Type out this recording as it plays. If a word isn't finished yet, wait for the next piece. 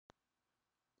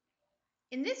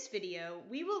In this video,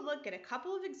 we will look at a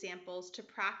couple of examples to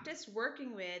practice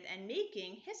working with and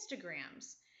making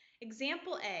histograms.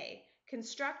 Example A,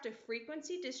 construct a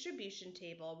frequency distribution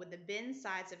table with a bin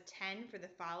size of 10 for the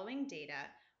following data,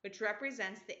 which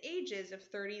represents the ages of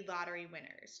 30 lottery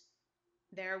winners.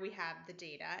 There we have the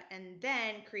data, and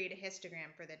then create a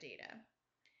histogram for the data.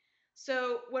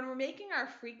 So when we're making our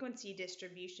frequency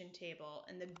distribution table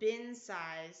and the bin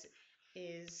size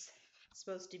is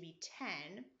supposed to be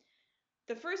 10,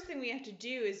 the first thing we have to do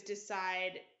is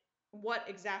decide what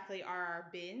exactly are our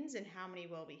bins and how many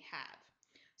will we have.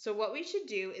 So what we should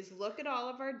do is look at all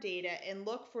of our data and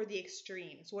look for the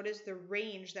extremes. What is the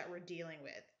range that we're dealing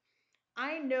with?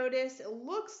 I notice it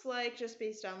looks like, just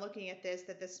based on looking at this,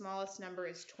 that the smallest number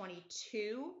is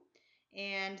 22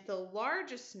 and the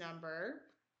largest number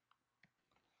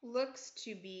looks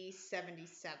to be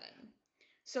 77.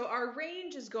 So our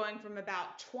range is going from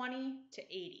about 20 to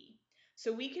 80.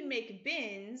 So we can make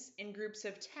bins in groups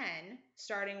of 10,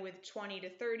 starting with 20 to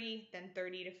 30, then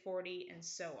 30 to 40, and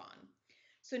so on.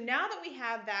 So now that we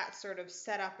have that sort of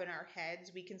set up in our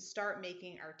heads, we can start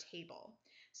making our table.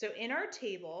 So in our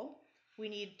table, we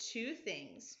need two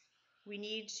things. We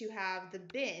need to have the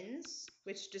bins,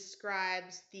 which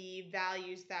describes the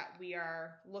values that we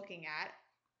are looking at,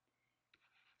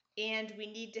 and we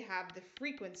need to have the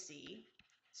frequency.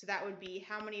 So that would be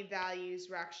how many values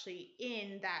were actually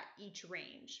in that each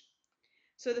range.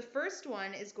 So the first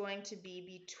one is going to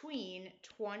be between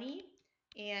 20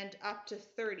 and up to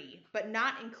 30, but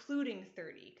not including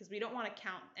 30, because we don't want to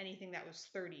count anything that was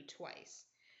 30 twice.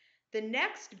 The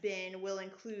next bin will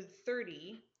include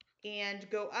 30 and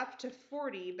go up to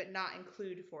 40, but not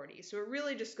include 40. So it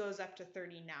really just goes up to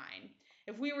 39.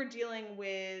 If we were dealing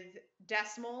with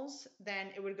decimals, then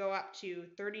it would go up to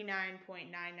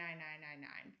 39.99999.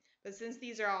 But since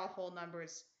these are all whole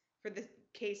numbers, for the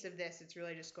case of this, it's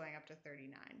really just going up to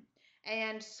 39.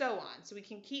 And so on. So we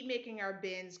can keep making our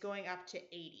bins going up to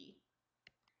 80.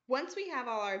 Once we have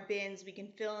all our bins, we can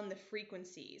fill in the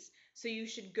frequencies. So you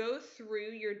should go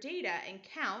through your data and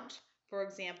count, for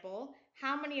example,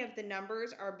 how many of the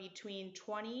numbers are between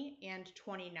 20 and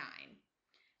 29.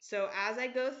 So as I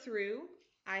go through,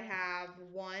 I have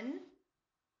 1,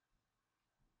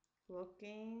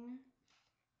 looking,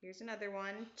 here's another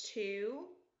one, 2,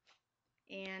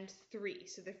 and 3.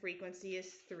 So the frequency is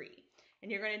 3.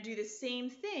 And you're going to do the same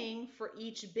thing for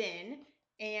each bin.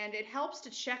 And it helps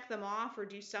to check them off or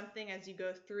do something as you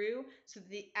go through so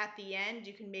that at the end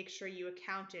you can make sure you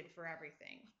accounted for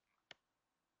everything.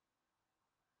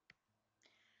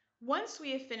 Once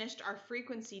we have finished our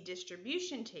frequency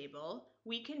distribution table,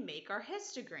 we can make our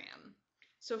histogram.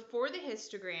 So for the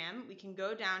histogram, we can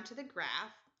go down to the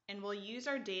graph and we'll use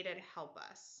our data to help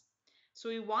us. So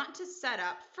we want to set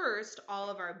up first all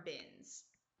of our bins.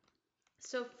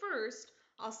 So first,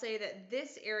 I'll say that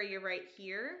this area right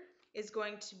here is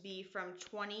going to be from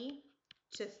 20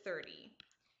 to 30.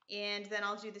 And then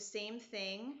I'll do the same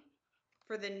thing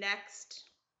for the next,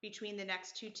 between the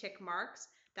next two tick marks.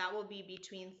 That will be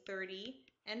between 30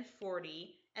 and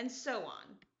 40, and so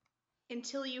on,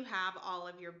 until you have all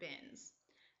of your bins.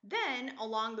 Then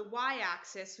along the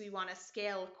y-axis, we want to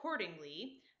scale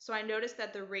accordingly. So I notice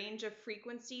that the range of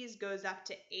frequencies goes up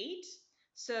to 8.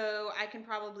 So I can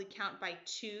probably count by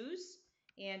 2s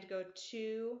and go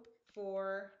 2,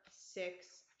 4, 6,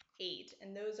 8.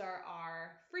 And those are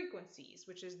our frequencies,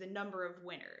 which is the number of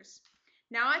winners.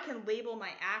 Now I can label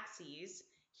my axes.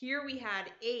 Here we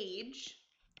had age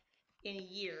in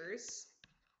years.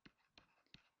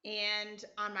 And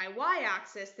on my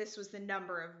y-axis, this was the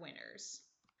number of winners.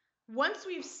 Once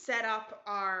we've set up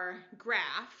our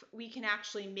graph, we can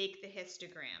actually make the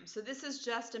histogram. So this is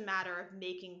just a matter of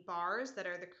making bars that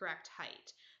are the correct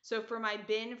height. So for my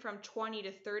bin from 20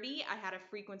 to 30, I had a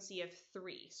frequency of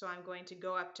 3. So I'm going to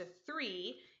go up to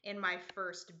 3 in my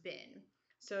first bin.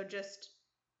 So just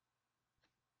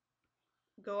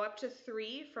go up to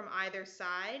 3 from either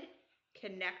side,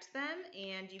 connect them,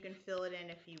 and you can fill it in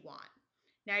if you want.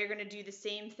 Now you're going to do the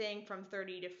same thing from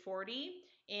 30 to 40,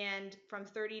 and from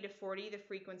 30 to 40 the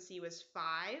frequency was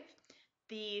 5.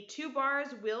 The two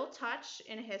bars will touch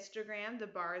in a histogram. The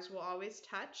bars will always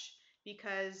touch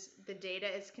because the data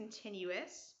is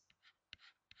continuous,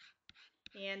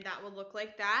 and that will look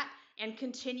like that, and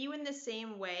continue in the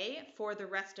same way for the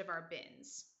rest of our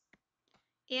bins.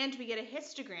 And we get a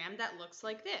histogram that looks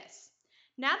like this.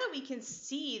 Now that we can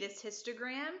see this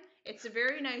histogram, it's a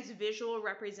very nice visual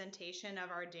representation of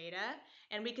our data,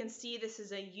 and we can see this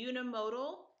is a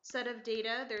unimodal set of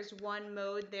data. There's one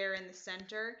mode there in the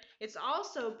center. It's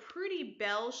also pretty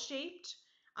bell-shaped.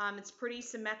 It's pretty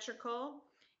symmetrical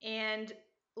and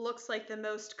looks like the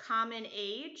most common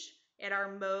age and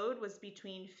our mode was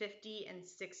between 50 and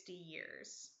 60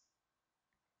 years.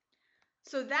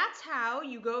 So that's how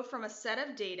you go from a set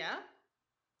of data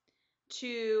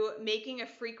to making a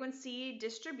frequency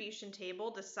distribution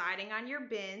table, deciding on your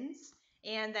bins,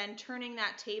 and then turning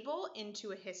that table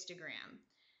into a histogram.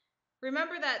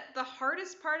 Remember that the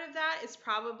hardest part of that is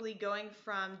probably going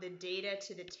from the data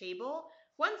to the table.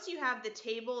 Once you have the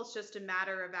table, it's just a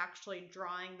matter of actually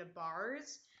drawing the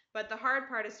bars. But the hard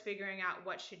part is figuring out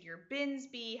what should your bins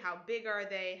be, how big are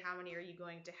they, how many are you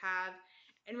going to have.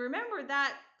 And remember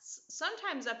that's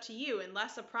sometimes up to you,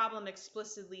 unless a problem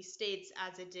explicitly states,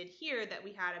 as it did here, that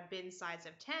we had a bin size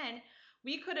of 10.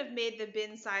 We could have made the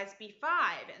bin size be 5,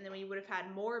 and then we would have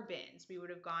had more bins. We would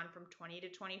have gone from 20 to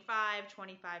 25,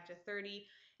 25 to 30.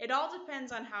 It all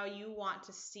depends on how you want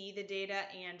to see the data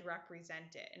and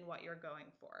represent it and what you're going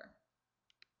for.